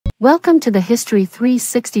Welcome to the History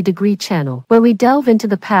 360-degree channel, where we delve into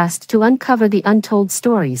the past to uncover the untold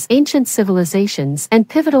stories, ancient civilizations, and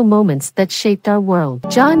pivotal moments that shaped our world.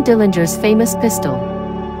 John Dillinger's famous pistol.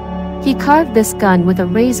 He carved this gun with a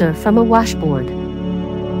razor from a washboard.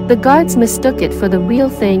 The guards mistook it for the real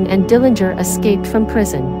thing and Dillinger escaped from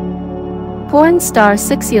prison. Porn star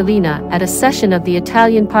Cialina at a session of the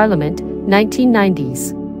Italian Parliament,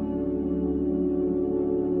 1990s.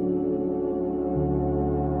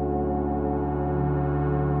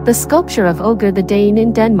 The sculpture of Ogre the Dane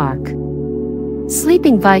in Denmark.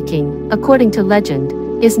 Sleeping Viking, according to legend,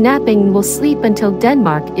 is napping and will sleep until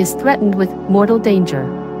Denmark is threatened with mortal danger.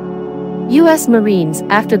 U.S. Marines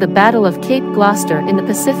after the Battle of Cape Gloucester in the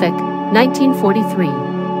Pacific, 1943.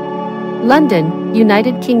 London,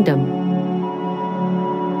 United Kingdom.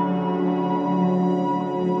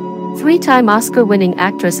 Three-time Oscar-winning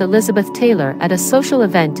actress Elizabeth Taylor at a social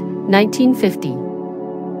event, 1950.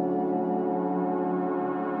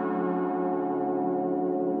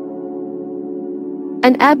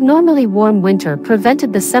 An abnormally warm winter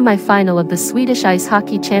prevented the semi-final of the Swedish Ice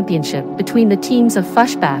Hockey Championship between the teams of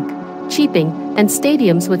Forsbacka, Cheaping, and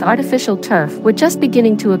stadiums with artificial turf were just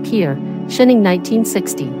beginning to appear, shunning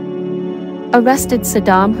 1960. Arrested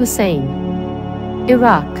Saddam Hussein.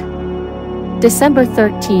 Iraq. December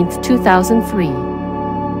 13, 2003.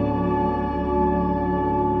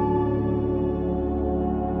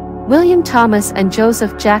 William Thomas and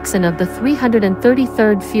Joseph Jackson of the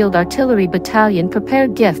 333rd Field Artillery Battalion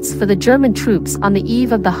prepared gifts for the German troops on the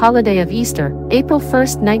eve of the holiday of Easter, April 1,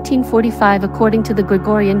 1945 according to the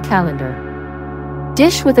Gregorian calendar.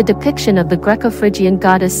 Dish with a depiction of the Greco-Phrygian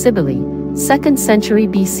goddess Cybele, 2nd century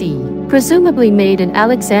BC, presumably made in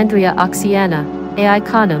Alexandria Oxyana,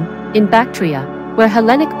 Iconum, in Bactria, where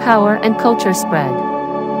Hellenic power and culture spread.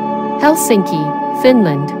 Helsinki,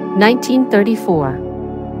 Finland, 1934.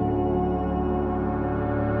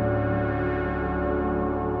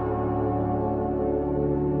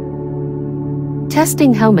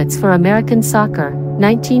 Testing helmets for American soccer,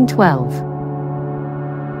 1912.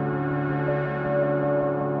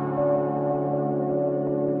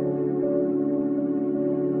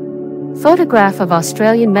 Photograph of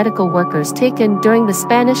Australian medical workers taken during the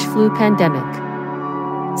Spanish flu pandemic.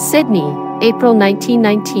 Sydney, April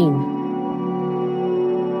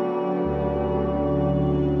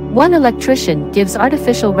 1919. One electrician gives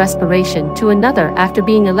artificial respiration to another after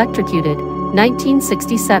being electrocuted,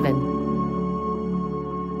 1967.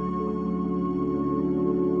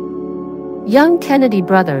 Young Kennedy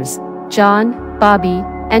brothers, John, Bobby,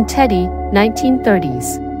 and Teddy,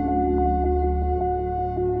 1930s.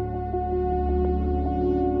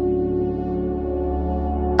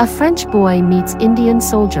 A French boy meets Indian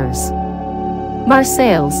soldiers.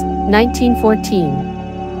 Marseilles,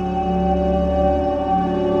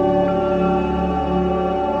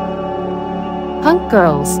 1914. Punk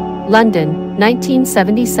Girls, London,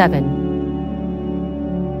 1977.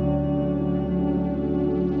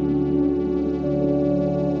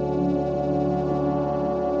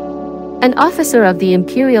 An officer of the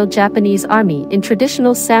Imperial Japanese Army in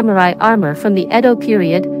traditional samurai armor from the Edo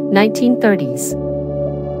period, 1930s.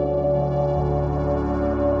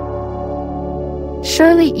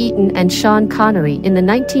 Shirley Eaton and Sean Connery in the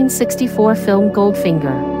 1964 film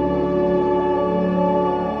Goldfinger.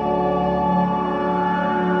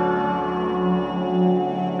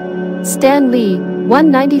 Stan Lee,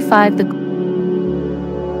 195. The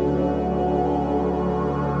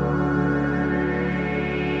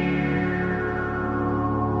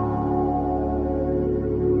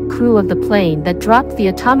crew of the plane that dropped the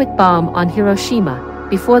atomic bomb on Hiroshima,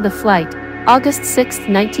 before the flight, August 6,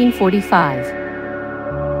 1945.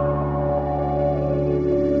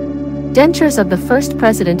 Dentures of the first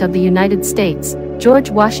President of the United States,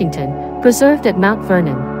 George Washington, preserved at Mount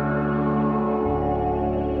Vernon.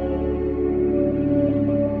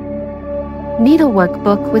 Needlework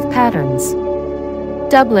book with patterns.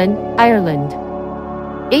 Dublin, Ireland.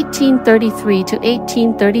 1833 to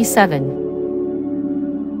 1837.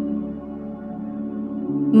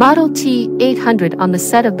 Model T-800 on the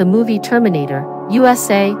set of the movie Terminator,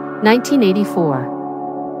 USA, 1984.